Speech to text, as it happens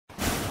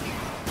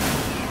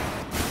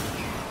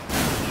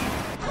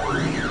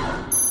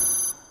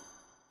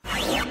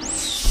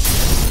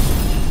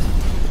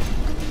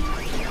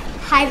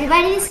Hi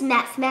everybody, this is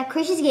Matt from Matt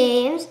Chris's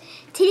Games.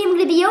 Today I'm going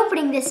to be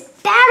opening this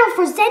Battle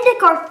for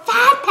Zendikar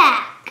Fat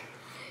Pack.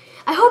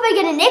 I hope I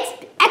get an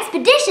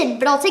expedition,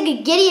 but I'll take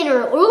a Gideon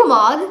or an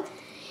Ulamog.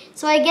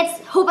 So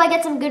hope I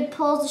get some good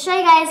pulls to show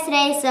you guys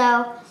today,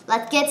 so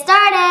let's get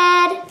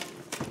started.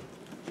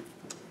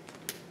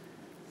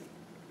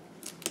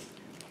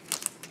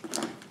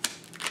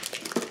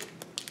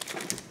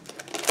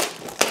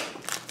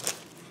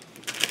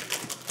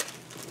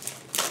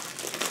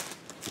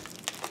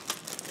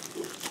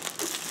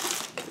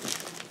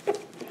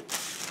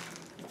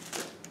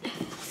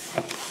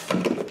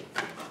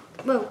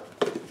 Whoa.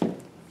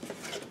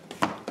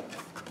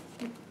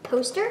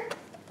 Poster.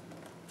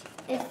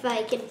 If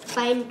I can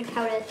find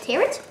how to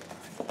tear it.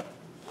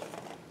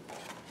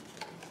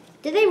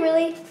 Did they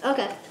really?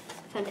 Okay,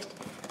 found it.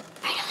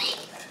 Finally.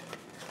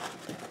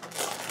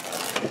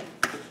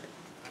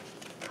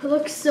 It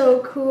looks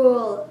so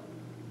cool.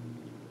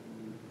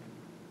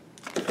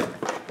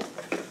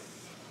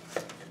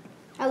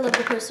 I love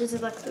the posters,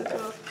 it looks so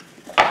cool.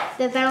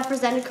 The Battle for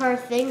Zendikar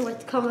thing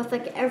would come with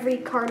like every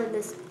card in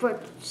this,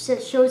 but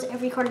shows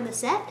every card in the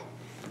set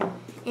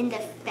in the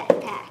Fat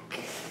Pack.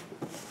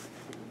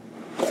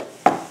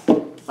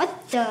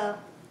 What the?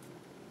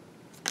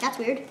 That's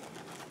weird.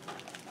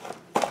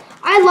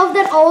 I love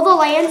that all the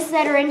lands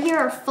that are in here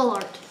are full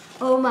art.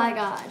 Oh my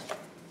god.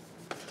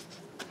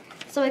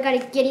 So I got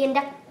a Gideon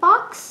deck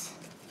box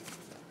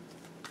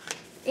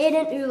and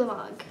an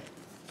Ulamog.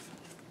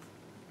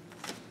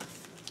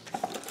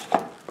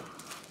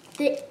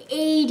 The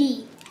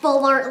 80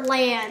 full art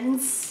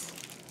lands.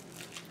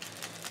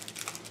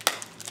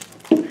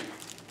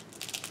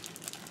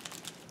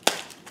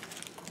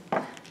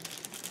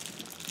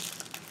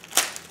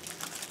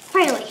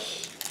 Finally.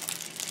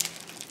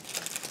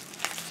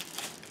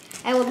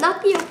 I will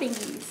not be opening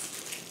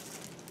these.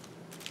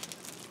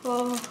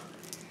 Oh.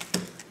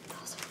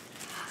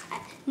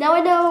 Now I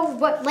know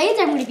what lands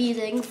I'm going to be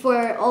using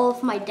for all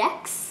of my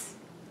decks.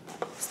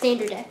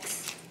 Standard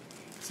decks.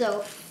 So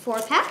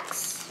 4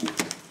 packs.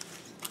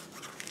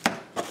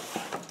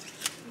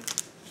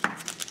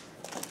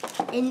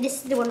 And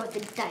this is the one with the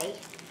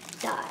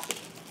die.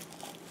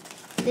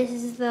 This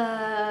is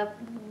the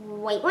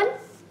white one.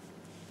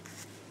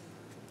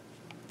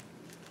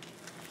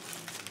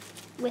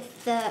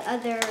 With the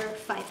other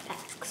 5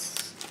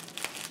 packs.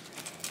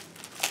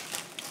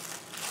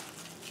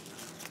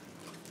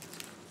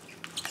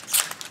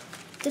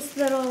 This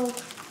little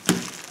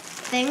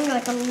thing,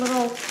 like a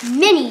little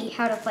mini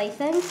how to play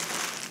thing.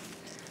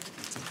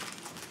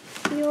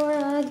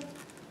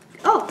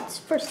 Oh, it's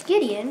first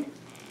Gideon.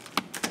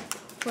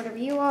 Whatever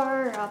you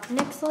are, up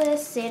next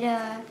list,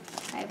 Zeta,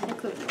 I have no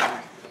clue who you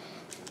are.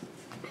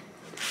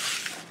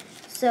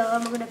 So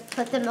I'm going to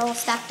put them all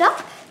stacked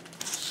up.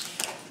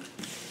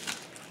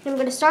 I'm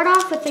going to start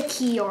off with the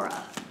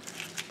Kiora.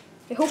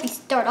 I hope you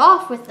start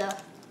off with the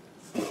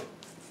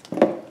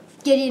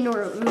Gideon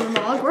or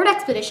Ulamog or an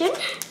Expedition,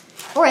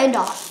 or end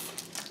off.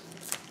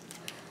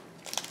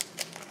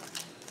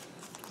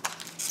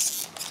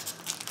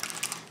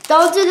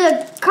 Don't do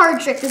the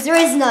card trick, because there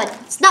is none.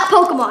 It's not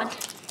Pokemon.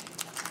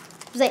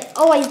 Because I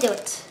always do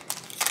it.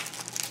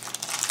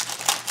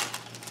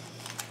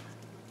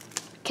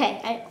 Okay,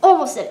 I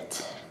almost did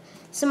it.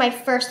 So my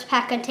first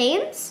pack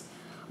contains,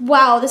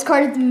 wow, this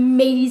card is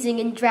amazing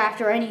in draft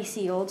or any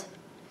sealed.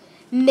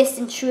 Mist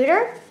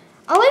Intruder.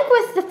 I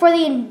like with for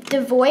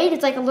the Void,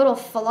 it's like a little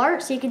full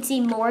art, so you can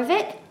see more of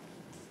it.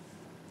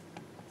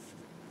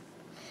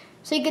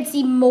 So you can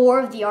see more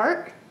of the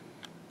art.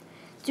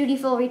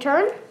 Dutiful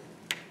Return.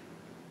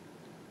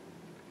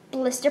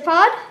 Blister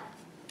Pod.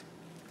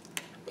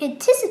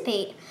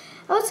 Anticipate.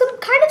 I was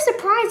kind of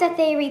surprised that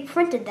they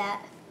reprinted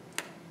that.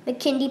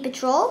 McKindy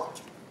Patrol.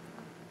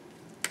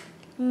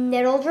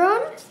 Nettle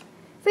Drone.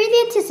 For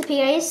the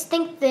Anticipate, I just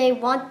think they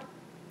want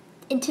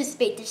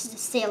Anticipate to just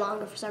stay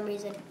longer for some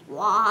reason.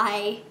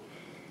 Why?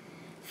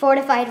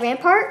 Fortified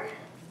Rampart.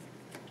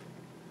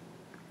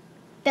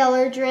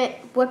 Belladrant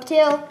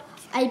Whiptail.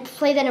 I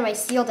played that in my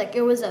sealed deck.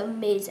 It was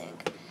amazing.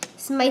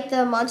 Smite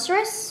the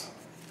Monstrous.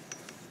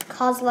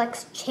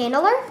 Kozilek's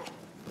Channeler.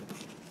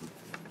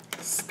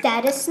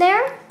 Status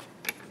Snare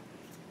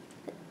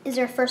is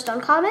our first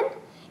uncommon.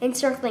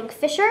 Encircling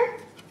Fisher.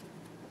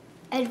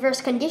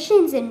 Adverse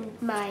Conditions,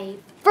 and my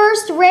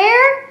first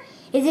rare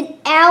is an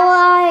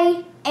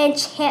Ally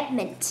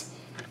Enchantment.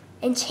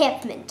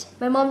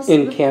 My mom's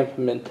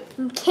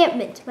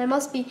Encampment. My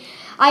must be.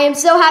 I am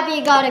so happy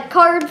I got a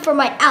card for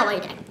my ally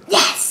deck.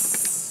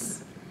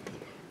 Yes.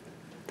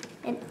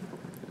 And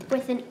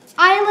with an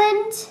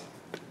island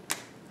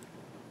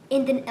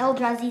and an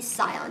Eldrazi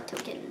Scion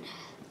token.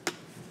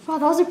 Wow,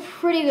 that was a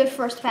pretty good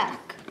first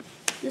pack. I'm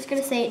just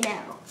gonna say it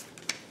now.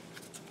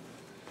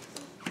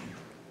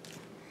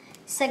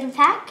 Second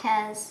pack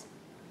has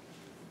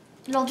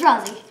an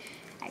Eldrazi.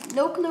 I have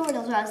no clue what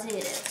Eldrazi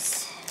it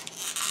is.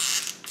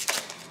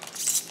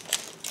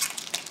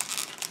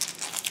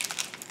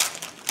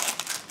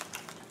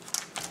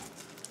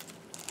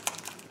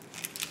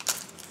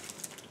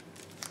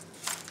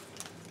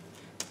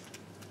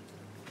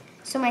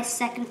 So my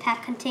second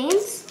pack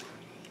contains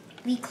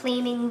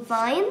Reclaiming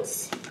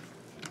Vines.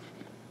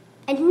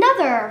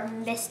 Another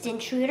Mist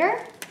Intruder.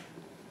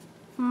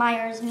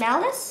 Myers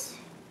Malice.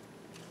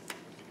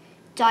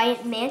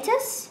 Giant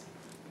Mantis.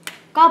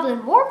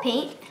 Goblin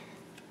Warpaint.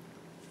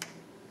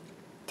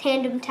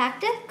 Tandem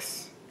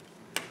Tactics.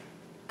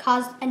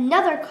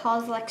 Another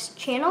Kozilek's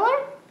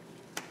Channeler.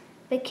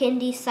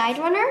 Bikindi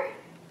Siderunner.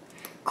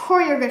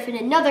 Courier Griffin,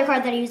 another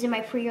card that I use in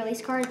my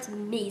pre-release card. It's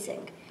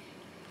amazing.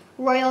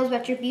 Royal's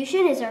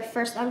Retribution is our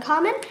first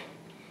uncommon.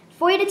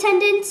 Void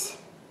Attendant.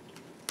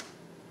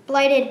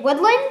 Blighted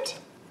Woodland.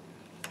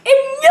 And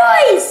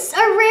nice!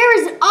 Our rare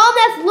is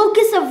Almeth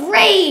Locus of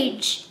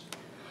Rage.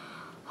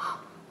 Oh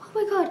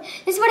my god,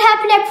 this is what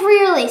happened at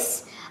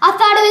pre-release. I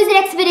thought it was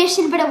an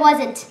expedition, but it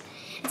wasn't.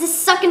 It's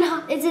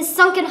a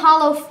Sunken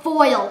Hollow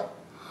foil.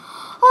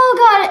 Oh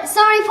god,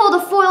 somebody pulled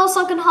a foil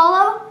Sunken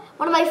Hollow,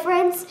 one of my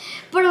friends,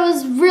 but it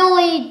was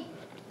really,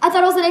 I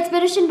thought it was an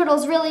expedition, but it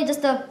was really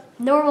just a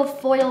normal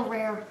foil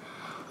rare.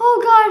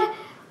 Oh god,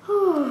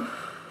 oh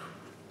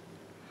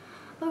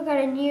god,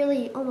 I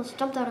nearly almost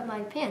jumped out of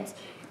my pants.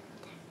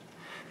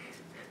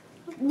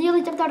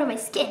 Nearly jumped out of my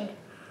skin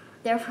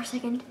there for a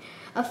second.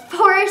 A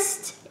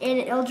Forest and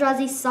an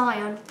Eldrazi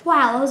Scion.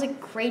 Wow, that was a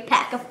great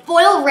pack. A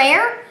foil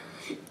rare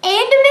and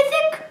a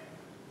mythic.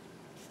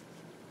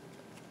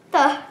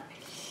 The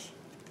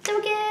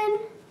token,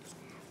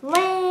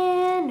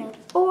 land,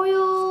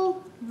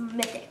 foil,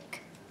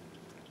 mythic.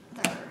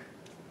 The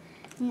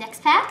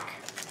next pack.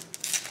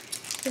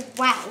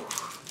 Wow.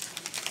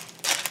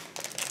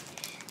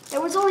 There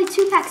was only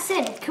 2 packs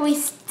in. Can we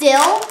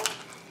still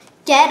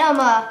get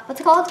what's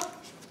it called?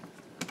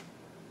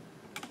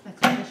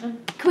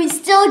 Expedition. Can we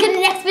still get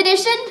an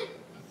expedition?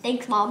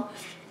 Thanks, Mom.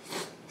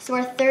 So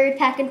our 3rd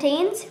pack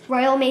contains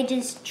Royal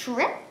Mage's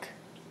Trick,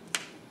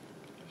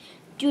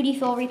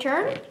 Dutiful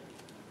Return,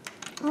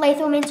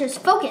 Lithomancer's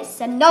Focus,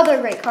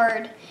 another great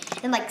card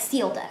in like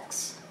seal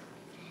decks.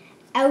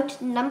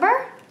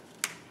 Outnumber,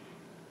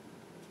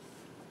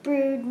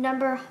 Brood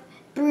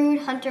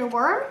Hunter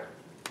Worm,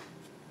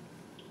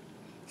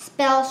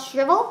 Spell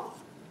Shrivel,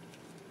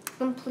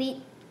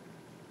 Complete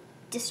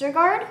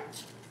Disregard,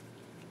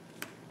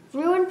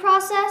 Ruin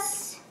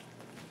Process,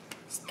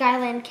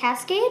 Skyland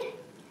Cascade.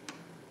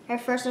 Our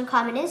first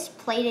uncommon is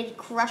Plated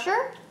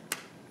Crusher,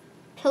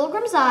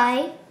 Pilgrim's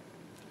Eye,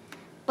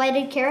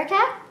 Blighted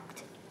Caracat.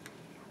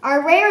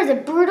 Our rare is a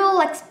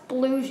Brutal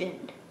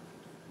Explosion.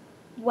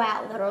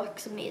 Wow, that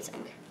looks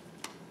amazing.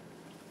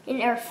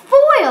 And our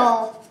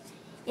foil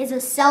is a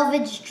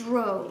Salvage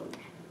Drone.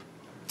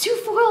 2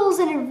 foils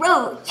in a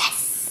row,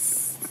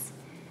 yes!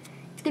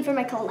 It's good for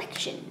my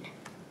collection.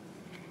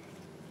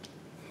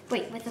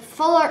 Wait, with a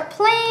full art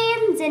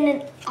plains and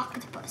an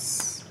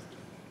octopus.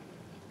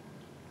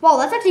 Wow,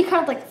 that's actually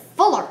kind of like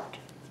full art,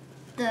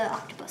 the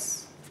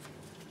octopus.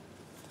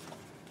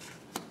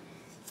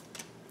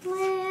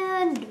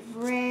 Land,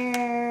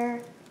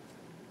 rare.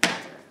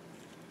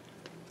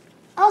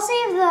 I'll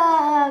save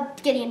the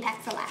Gideon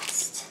pack for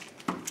last.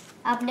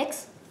 Up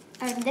next,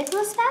 our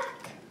Nicholas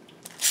pack.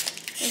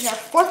 This is our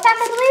 4th pack,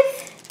 I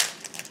believe.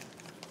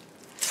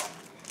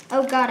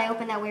 Oh god, I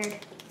opened that weird.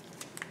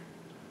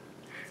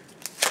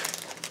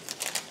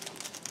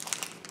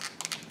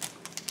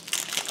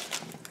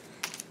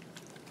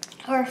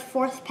 Our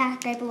 4th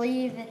pack, I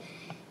believe.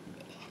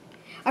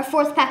 Our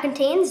 4th pack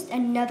contains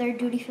another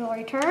Dutiful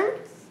Return,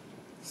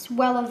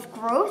 Swell of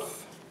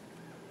Growth,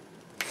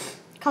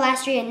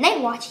 Calastrian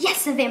Nightwatch.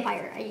 Yes, a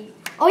vampire.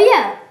 Oh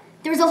yeah,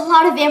 there was a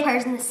lot of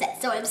vampires in this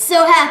set, so I'm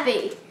so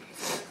happy.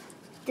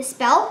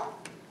 Dispel,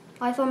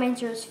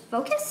 Lithomancer's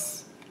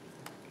Focus,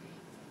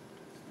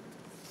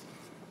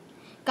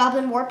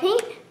 Goblin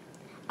Warpaint,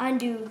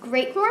 Undo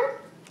Greathorn,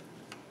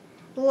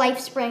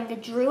 Lifespring the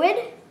Druid,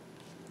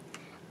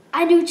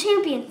 a new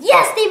champion.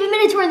 Yes, they have a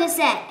Minotaur in this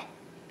set.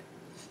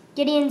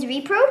 Gideon's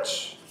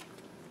Reproach.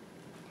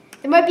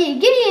 There might be a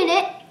Gideon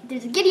in it.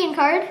 There's a Gideon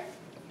card.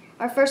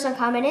 Our first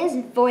uncommon is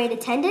Void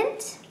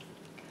Attendant,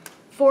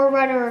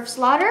 Forerunner of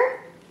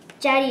Slaughter,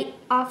 Jaddy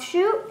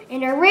Offshoot,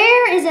 and our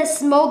rare is a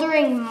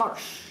Smoldering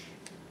Marsh.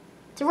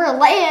 So we're a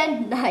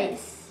land,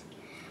 nice,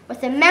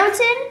 with a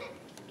mountain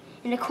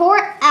and a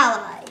core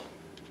ally.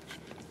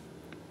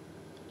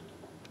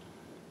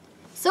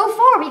 So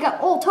far, we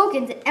got old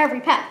tokens in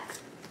every pack.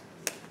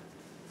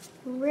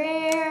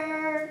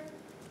 Rare,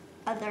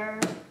 other.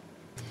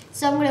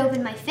 So I'm going to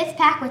open my 5th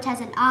pack, which has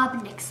an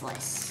Obnix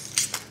list.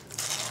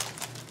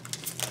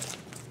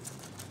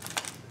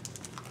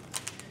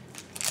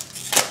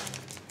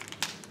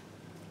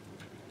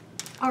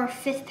 Our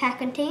 5th pack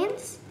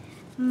contains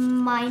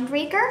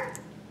Mindbreaker,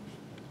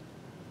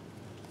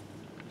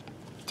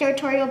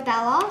 Territorial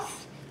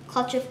Baloth,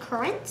 Clutch of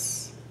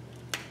Currents,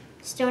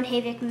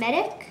 Stonehaven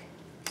Medic,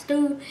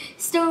 Haven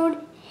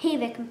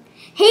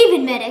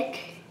Medic,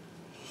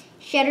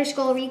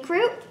 Shatterskull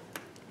Recruit,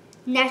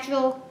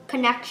 Natural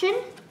Connection,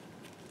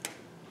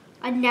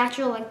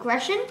 Unnatural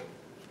Aggression,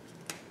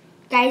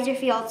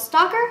 Geyserfield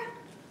Stalker,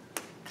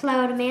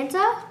 Cloud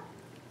Manta,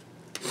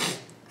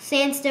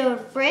 Sandstone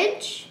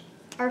Bridge.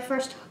 Our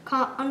first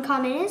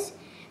uncommon is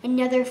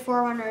another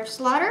Forerunner of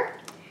Slaughter,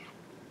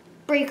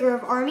 Breaker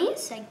of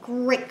Armies, a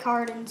great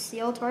card in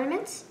Seal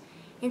tournaments.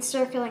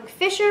 Encircling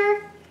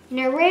Fissure, and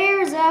a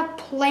rare is a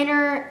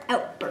Planar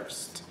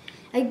Outburst,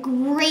 a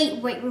great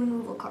weight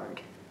removal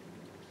card.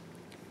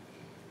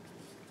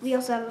 We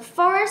also have a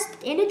Forest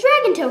and a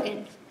Dragon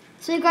token.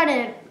 So we got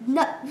a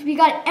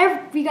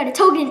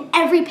token in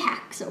every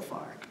pack so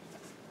far.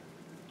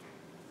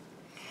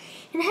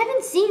 And I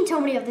haven't seen so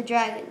many of the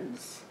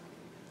dragons.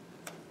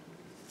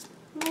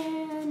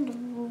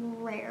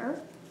 And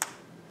rare.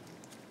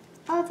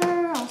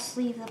 I'll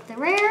sleeve up the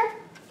rare.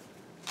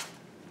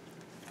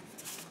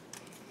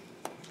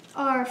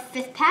 Our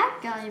 5th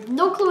pack, I have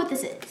no clue what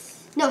this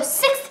is. No,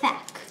 6th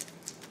pack.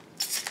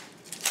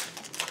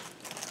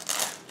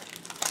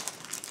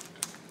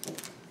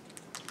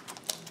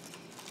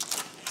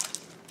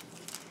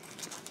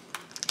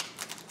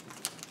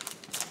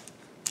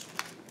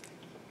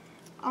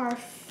 Our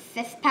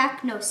 5th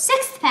pack, no,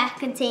 6th pack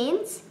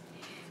contains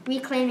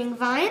Reclaiming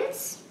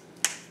Vines,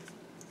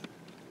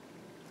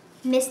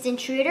 Mist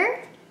Intruder,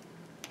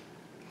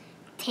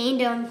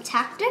 Tandem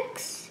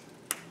Tactics,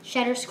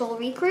 Shatter Skull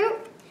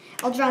Recruit,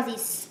 Eldrazi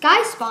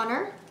Sky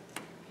Spawner,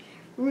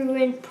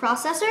 Ruin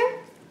Processor,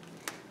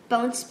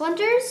 Bone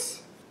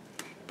Splinters,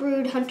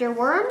 Brood Hunter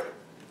Worm,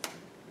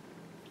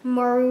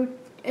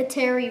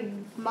 Mortuary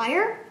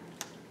Mire.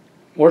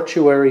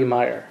 Mortuary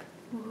Mire.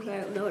 I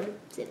don't know what it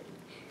is.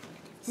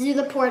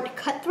 Zulaport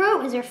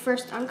Cutthroat is our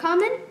first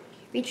uncommon.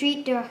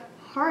 Retreat to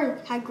Hagra?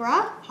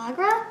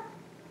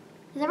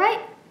 Is that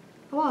right?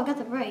 Oh, wow, I got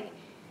that right.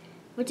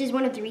 Which is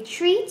one of the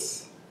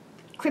retreats.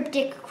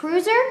 Cryptic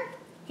Cruiser.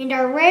 And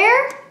our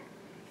rare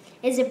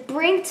is a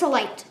Bring to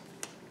Light.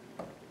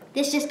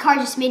 This card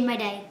just made my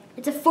day.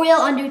 It's a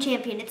foil Undo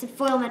Champion. It's a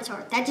foil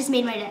Minotaur. That just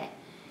made my day.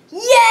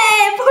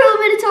 Yay! Foil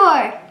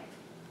Minotaur!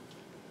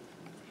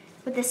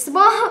 With a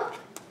Swamp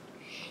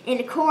and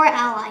a Core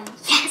Ally.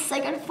 Yes, I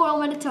got a foil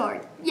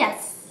Minotaur.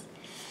 Yes.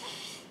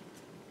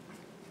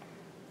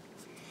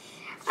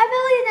 I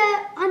believe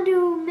that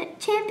Undo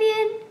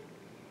Champion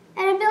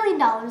at $1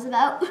 million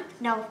about.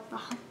 No,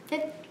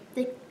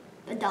 like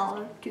 $1,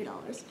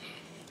 $2.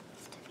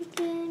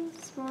 Token,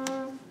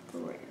 Swamp,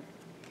 rare.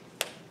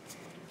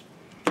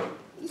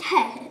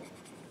 Yes.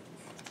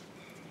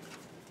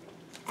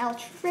 I'll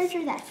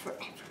treasure that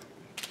forever.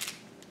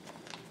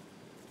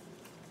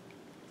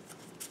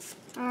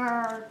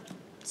 Our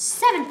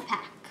 7th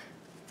pack.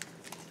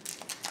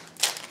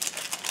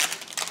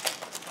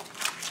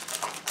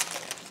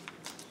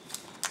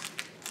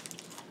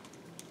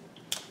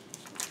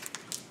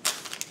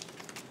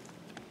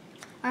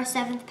 Our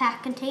 7th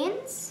pack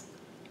contains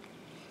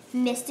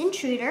Mist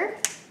Intruder,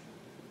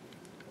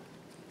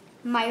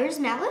 Mire's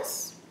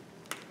Malice,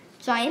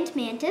 Giant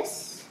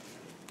Mantis,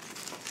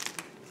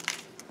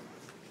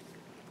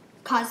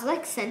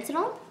 Kozilek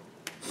Sentinel,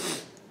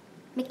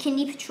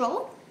 McKinney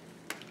Patrol,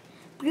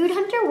 Brood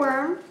Hunter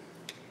Worm,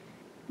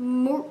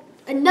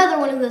 another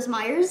one of those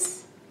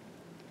Mires,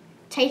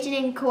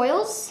 Tightening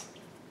Coils,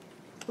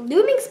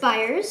 Looming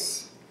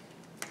Spires,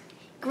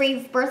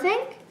 Grave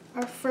Birthing.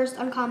 Our first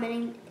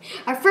uncommon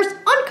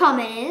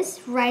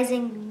is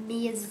Rising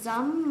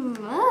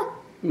Miasma.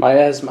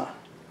 Miasma.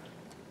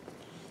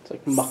 It's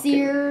like muck.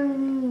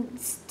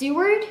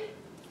 Steward.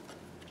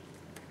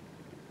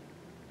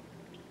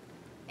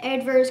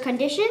 Adverse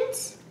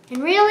Conditions.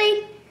 And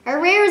really, our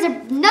rare is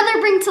another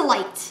Bring to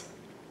Light.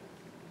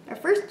 Our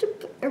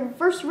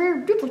first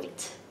rare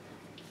duplicate.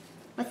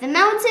 With a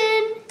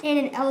Mountain and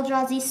an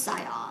Eldrazi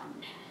Scion.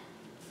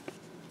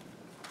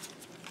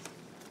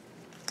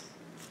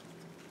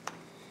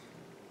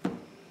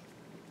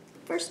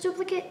 First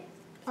duplicate,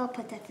 I'll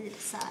put that to the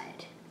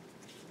side.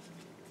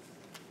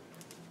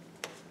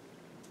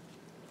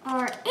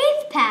 Our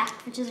 8th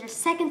pack, which is our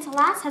second to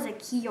last, has a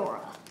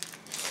Kiora.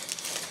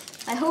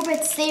 I hope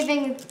it's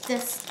saving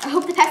this. I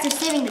hope the packs are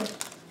saving the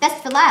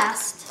best for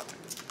last.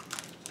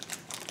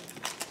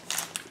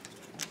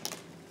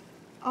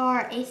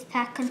 Our 8th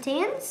pack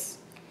contains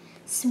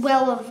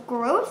Swell of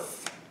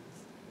Growth,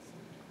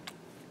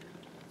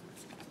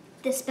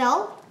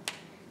 Dispel,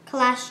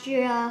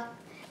 Calastria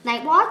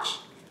Nightwatch,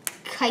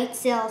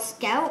 Kitesail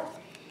Scout.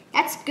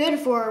 That's good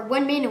for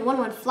 1 main and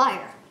 1/1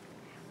 flyer.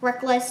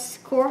 Reckless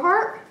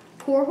Corehort,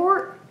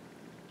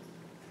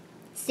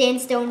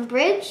 Sandstone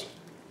Bridge,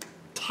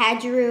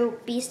 Tajiru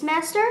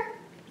Beastmaster,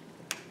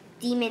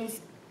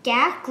 Demon's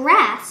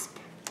Grasp,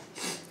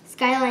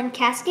 Skyline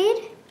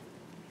Cascade,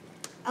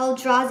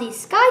 Eldrazi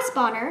Sky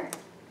Spawner,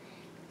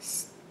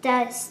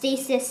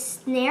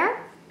 Stasis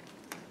Snare,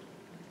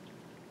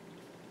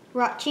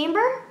 Rot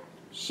Chamber,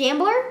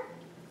 Shambler,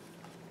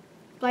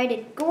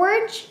 Blighted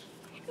Gorge.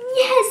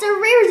 Yes,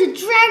 our rare is a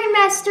Dragon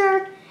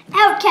Master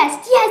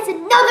Outcast. Yes,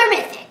 another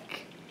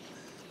Mythic.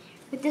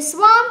 With the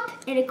Swamp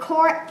and a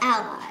Core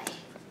Ally.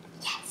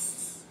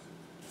 Yes.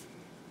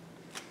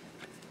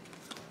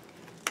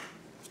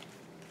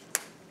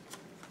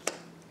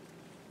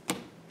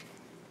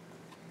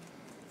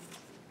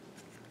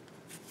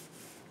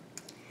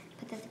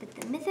 Put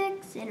the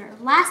Mythics in our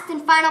last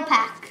and final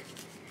pack.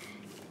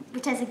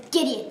 which has a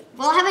Gideon.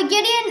 Will I have a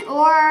Gideon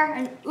or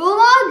an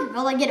Ulamog?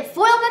 Will I get a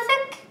foil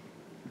mythic?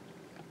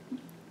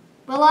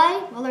 Will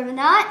I? Will or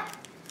not?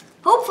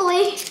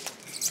 Hopefully.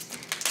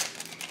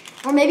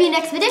 Or maybe an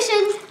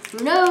expedition.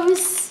 Who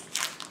knows?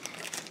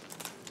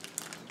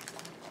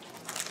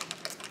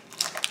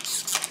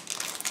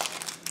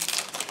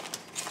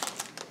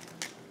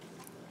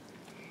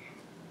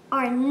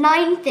 Our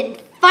 9th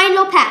and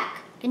final pack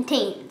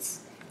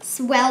contains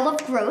Swell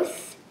of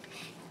Growth,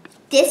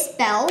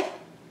 Dispel,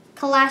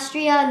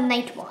 Calastria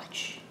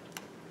Nightwatch,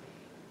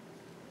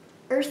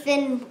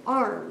 Earthen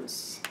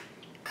Arms,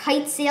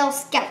 Kitesail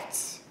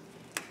Scouts,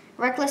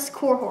 Reckless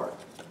Cohort,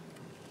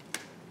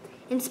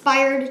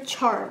 Inspired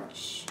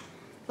Charge,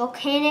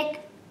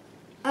 Volcanic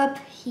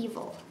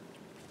Upheaval,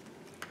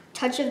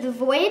 Touch of the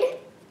Void,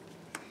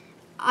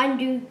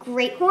 Undo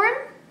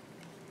Greathorn,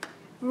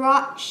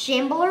 Rot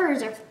Shambler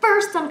is our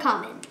first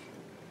uncommon.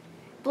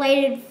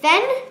 Bladed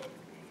Fen,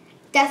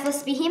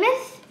 Deathless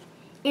Behemoth,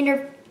 and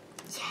our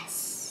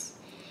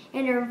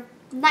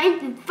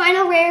 9th and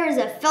final rare is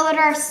a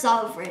Felidar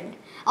Sovereign.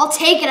 I'll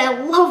take it, I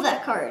love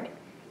that card.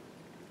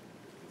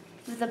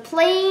 With the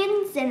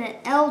Plains and an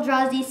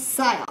Eldrazi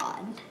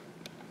Scion.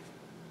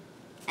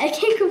 I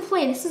can't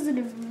complain, this is an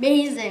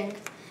amazing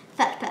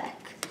Fat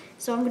Pack.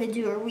 So I'm gonna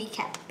do a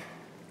recap.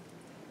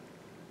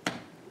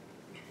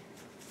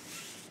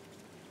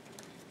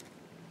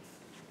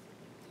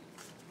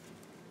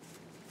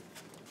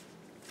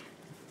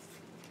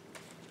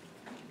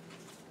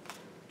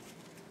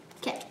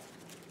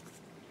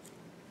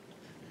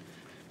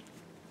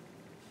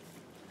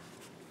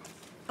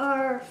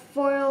 Our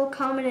foil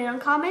common and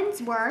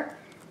uncommons were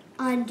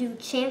Undo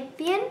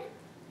Champion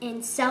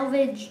and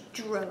Salvage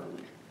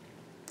Drone.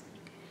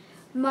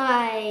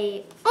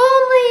 My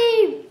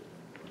only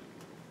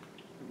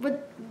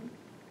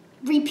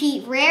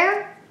repeat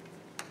rare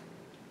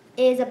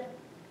is a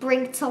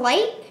Bring to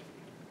Light.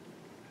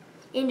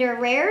 And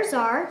our rares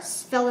are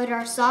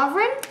Felidar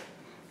Sovereign,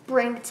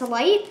 Bring to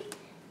Light,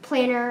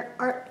 Planar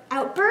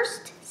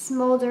Outburst,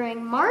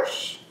 Smoldering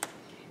Marsh,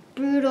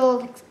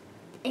 Brutal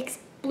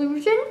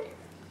Expulsion.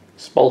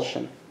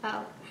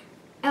 Oh.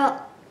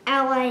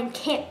 Ally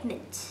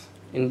Encampment.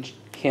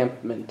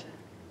 Encampment.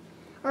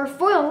 Our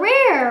foil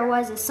rare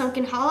was a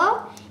Sunken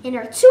Hollow, and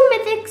our 2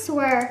 mythics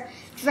were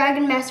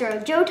Dragon Master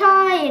of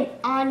Jotai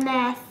and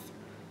Onmath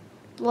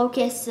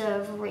Locus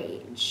of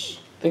Rage.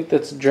 I think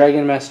that's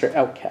Dragon Master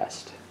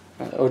Outcast.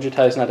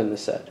 Ojutai's not in the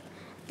set.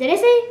 Did I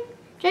say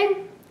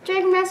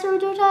Dragon Master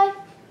of Jotai?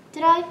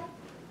 Did I?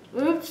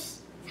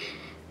 Oops.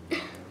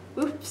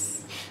 Oops.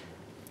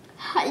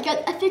 I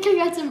think I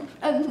got some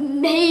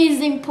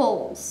amazing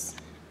polls.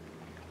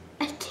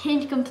 I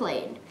can't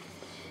complain.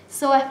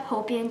 So I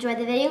hope you enjoyed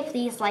the video.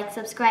 Please like,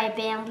 subscribe,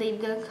 and leave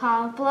a good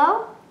comment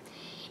below.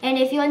 And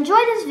if you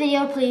enjoyed this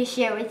video, please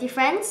share it with your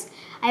friends.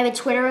 I have a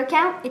Twitter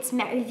account. It's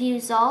Matt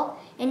Reviews All.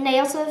 And I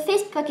also have a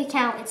Facebook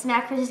account. It's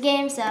Matt vs.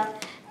 Games. So,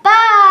 bye!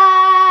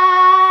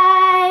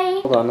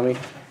 Hold on, let me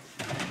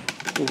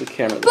move the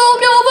camera.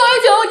 Boom, yo,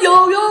 yo,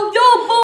 yo, yo, yo!